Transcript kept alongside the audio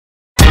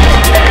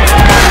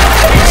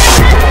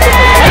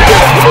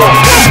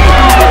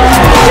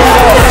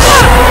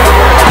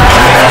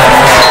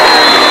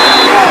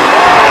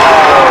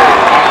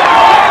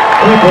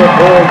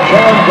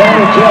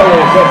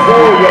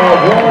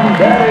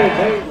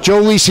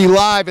Joe Lisi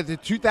live at the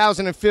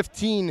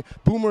 2015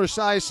 Boomer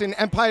Esiason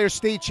Empire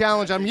State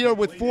Challenge. I'm here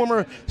with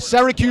former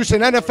Syracuse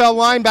and NFL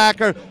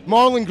linebacker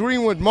Morlon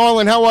Greenwood.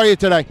 Morlon, how are you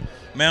today?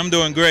 Man, I'm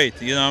doing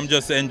great. You know, I'm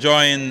just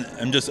enjoying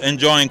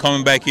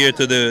coming back here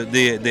to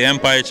the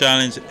Empire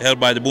Challenge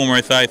held by the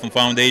Boomer Esiason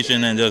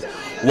Foundation, and just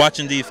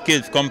watching these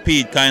kids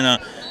compete kind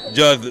of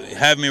just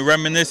have me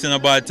reminiscing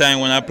about a time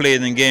when I played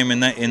in a game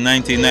in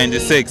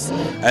 1996,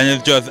 and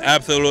it's just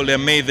absolutely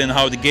amazing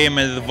how the game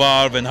has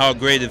evolved and how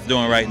great it's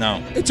doing right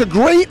now. It's a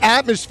great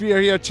atmosphere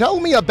here.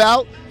 Tell me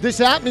about this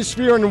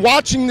atmosphere and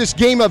watching this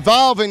game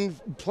evolve and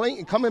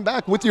coming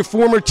back with your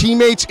former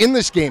teammates in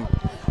this game.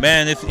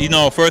 Man, it's, you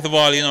know, first of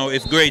all, you know,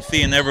 it's great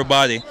seeing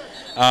everybody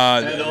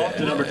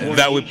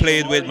that we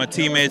played with, my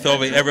teammates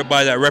over,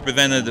 everybody that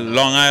represented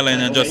Long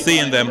Island, and just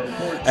seeing them.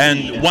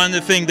 And one of the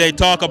things they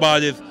talk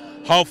about is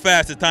how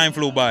fast the time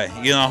flew by.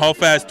 You know, how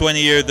fast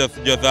 20 years just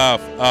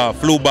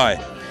flew by.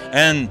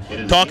 And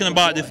talking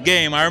about this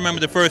game, I remember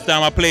the first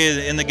time I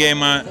played in the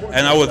game,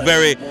 and I was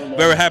very,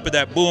 very happy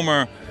that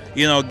Boomer,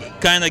 you know,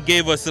 kind of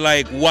gave us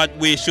like what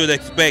we should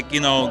expect,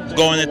 you know,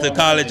 going into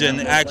college and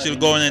actually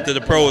going into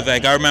the pros.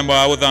 Like I remember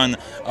I was on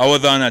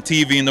a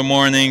TV in the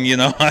morning, you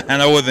know,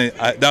 and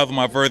that was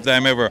my first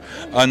time ever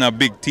on a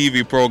big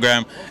TV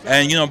program,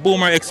 and you know,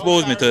 Boomer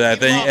exposed me to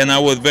that, and I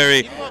was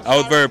very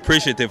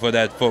appreciative for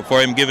that, for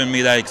him giving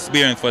me that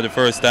experience for the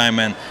first time,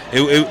 and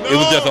it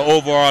was just an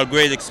overall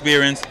great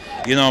experience,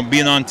 you know,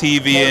 being on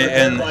TV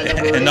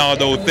and all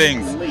those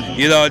things,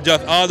 you know,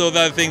 just all those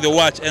other things to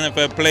watch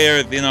NFL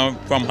players, you know,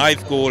 from high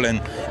school,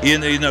 and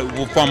you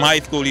know, from high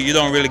school you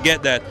don't really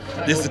get that.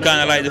 This is kind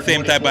of like the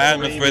same type of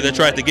atmosphere they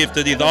try to give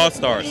to these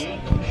all-stars.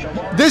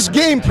 This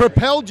game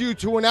propelled you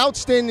to an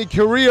outstanding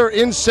career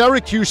in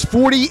Syracuse,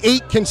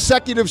 48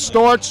 consecutive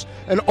starts,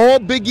 an all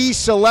Big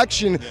East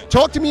selection.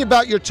 Talk to me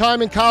about your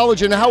time in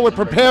college and how it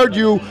prepared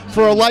you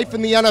for a life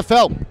in the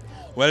NFL.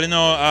 Well, you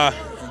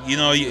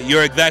know,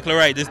 you're exactly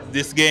right.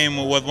 This game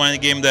was one of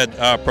the games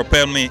that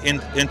propelled me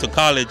into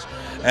college,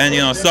 and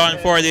you know, starting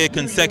 48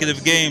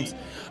 consecutive games.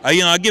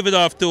 You know, I give it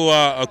off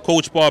to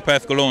Coach Paul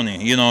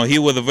Pasqualoni. You know, he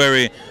was a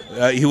very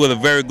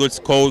good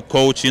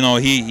coach. You know,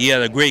 he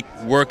had a great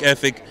work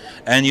ethic,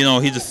 and you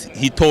know,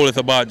 he told us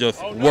about just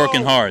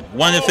working hard.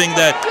 One of the things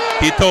that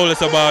he told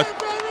us about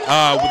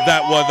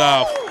that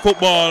was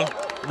football.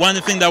 One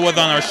of the things that was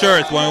on our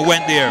shirts when we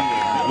went there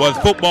was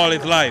football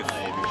is life.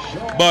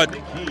 But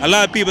a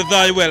lot of people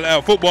thought,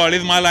 well, football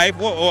is my life.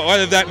 What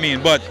does that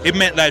mean? But it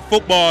meant that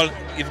football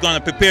is going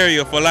to prepare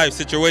you for life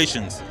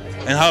situations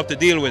and how to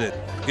deal with it.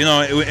 You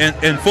know,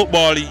 in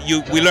football,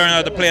 we learn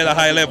how to play at a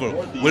high level.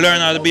 We learn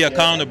how to be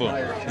accountable.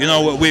 You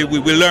know, we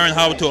learn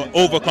how to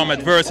overcome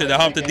adversity,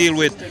 how to deal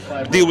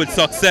with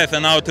success,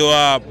 and how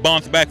to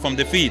bounce back from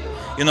defeat.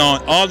 You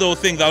know, all those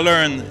things I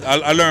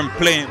learned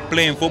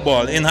playing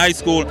football in high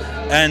school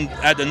and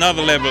at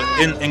another level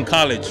in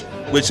college,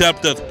 which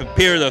helped us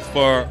prepare us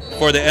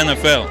for the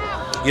NFL.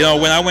 You know,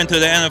 when I went to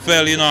the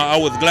NFL, you know, I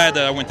was glad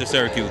that I went to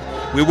Syracuse.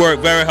 We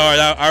worked very hard.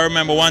 I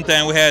remember one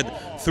time we had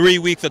 3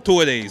 weeks of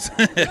tour days.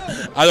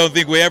 I don't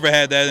think we ever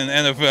had that in the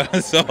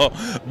NFL. So,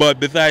 but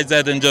besides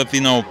that, and just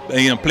you know,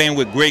 playing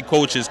with great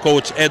coaches,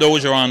 Coach Ed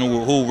Ogeron,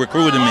 who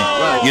recruited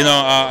me, you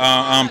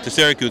know, to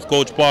Syracuse,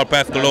 Coach Paul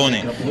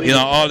Pasqualoni, you know,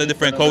 all the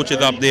different coaches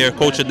up there,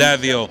 Coach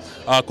Adazio,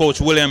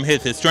 Coach William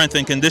Hitt, his strength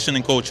and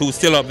conditioning coach, who's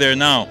still up there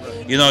now,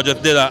 you know,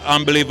 just did an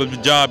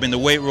unbelievable job in the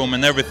weight room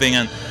and everything.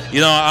 And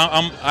you know,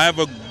 I have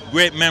a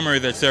great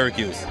memories at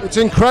Syracuse. It's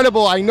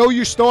incredible. I know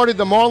you started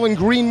the Morlon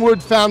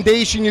Greenwood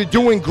Foundation. You're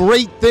doing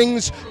great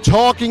things,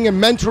 talking and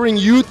mentoring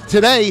youth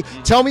today.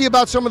 Tell me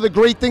about some of the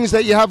great things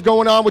that you have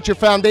going on with your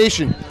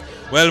foundation.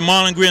 Well, the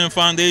Morlon Greenwood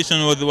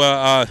Foundation was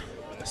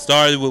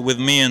started with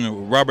me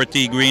and Robert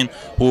T. Green,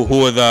 who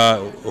was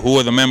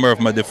a member of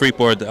the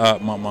Freeport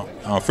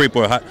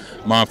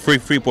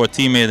Freeport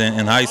teammate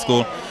in high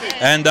school.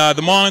 And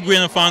the Morlon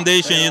Greenwood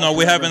Foundation, you know,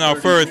 we're having our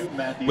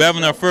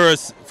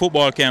first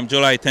football camp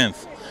July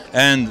 10th.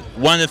 And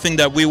one of the things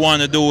that we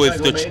want to do is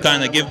to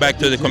kind of give back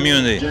to the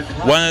community.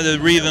 One of the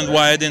reasons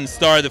why I didn't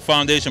start the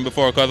foundation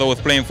before, because I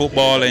was playing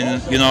football,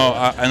 and you know,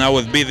 and I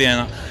was busy.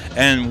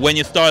 And when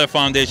you start a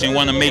foundation, you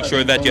want to make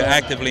sure that you're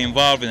actively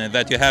involved in it,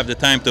 that you have the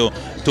time so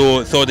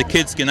the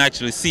kids can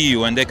actually see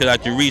you, and they could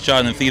actually reach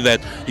out and see that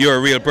you're a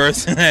real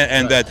person,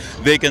 and that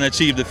they can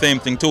achieve the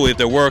same thing too if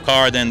they work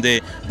hard and they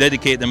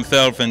dedicate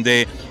themselves, and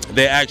they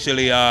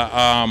actually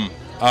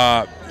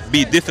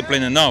be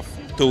disciplined enough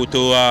to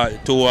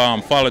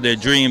follow their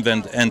dreams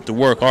and to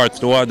work hard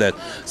toward that.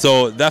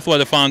 So that's what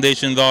the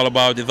foundation is all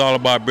about. It's all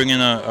about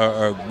bringing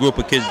a group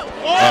of kids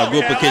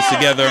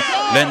together,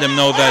 letting them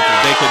know that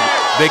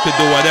they could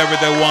do whatever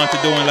they want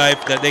to do in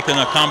life, that they can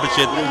accomplish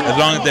it as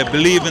long as they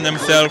believe in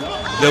themselves.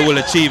 They will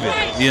achieve it.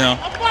 You know.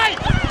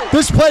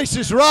 This place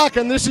is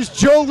rocking. This is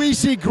Joe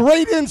Lisi.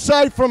 Great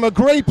insight from a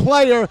great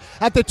player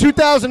at the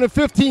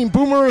 2015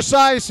 Boomer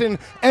Esiason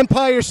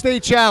Empire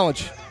State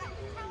Challenge.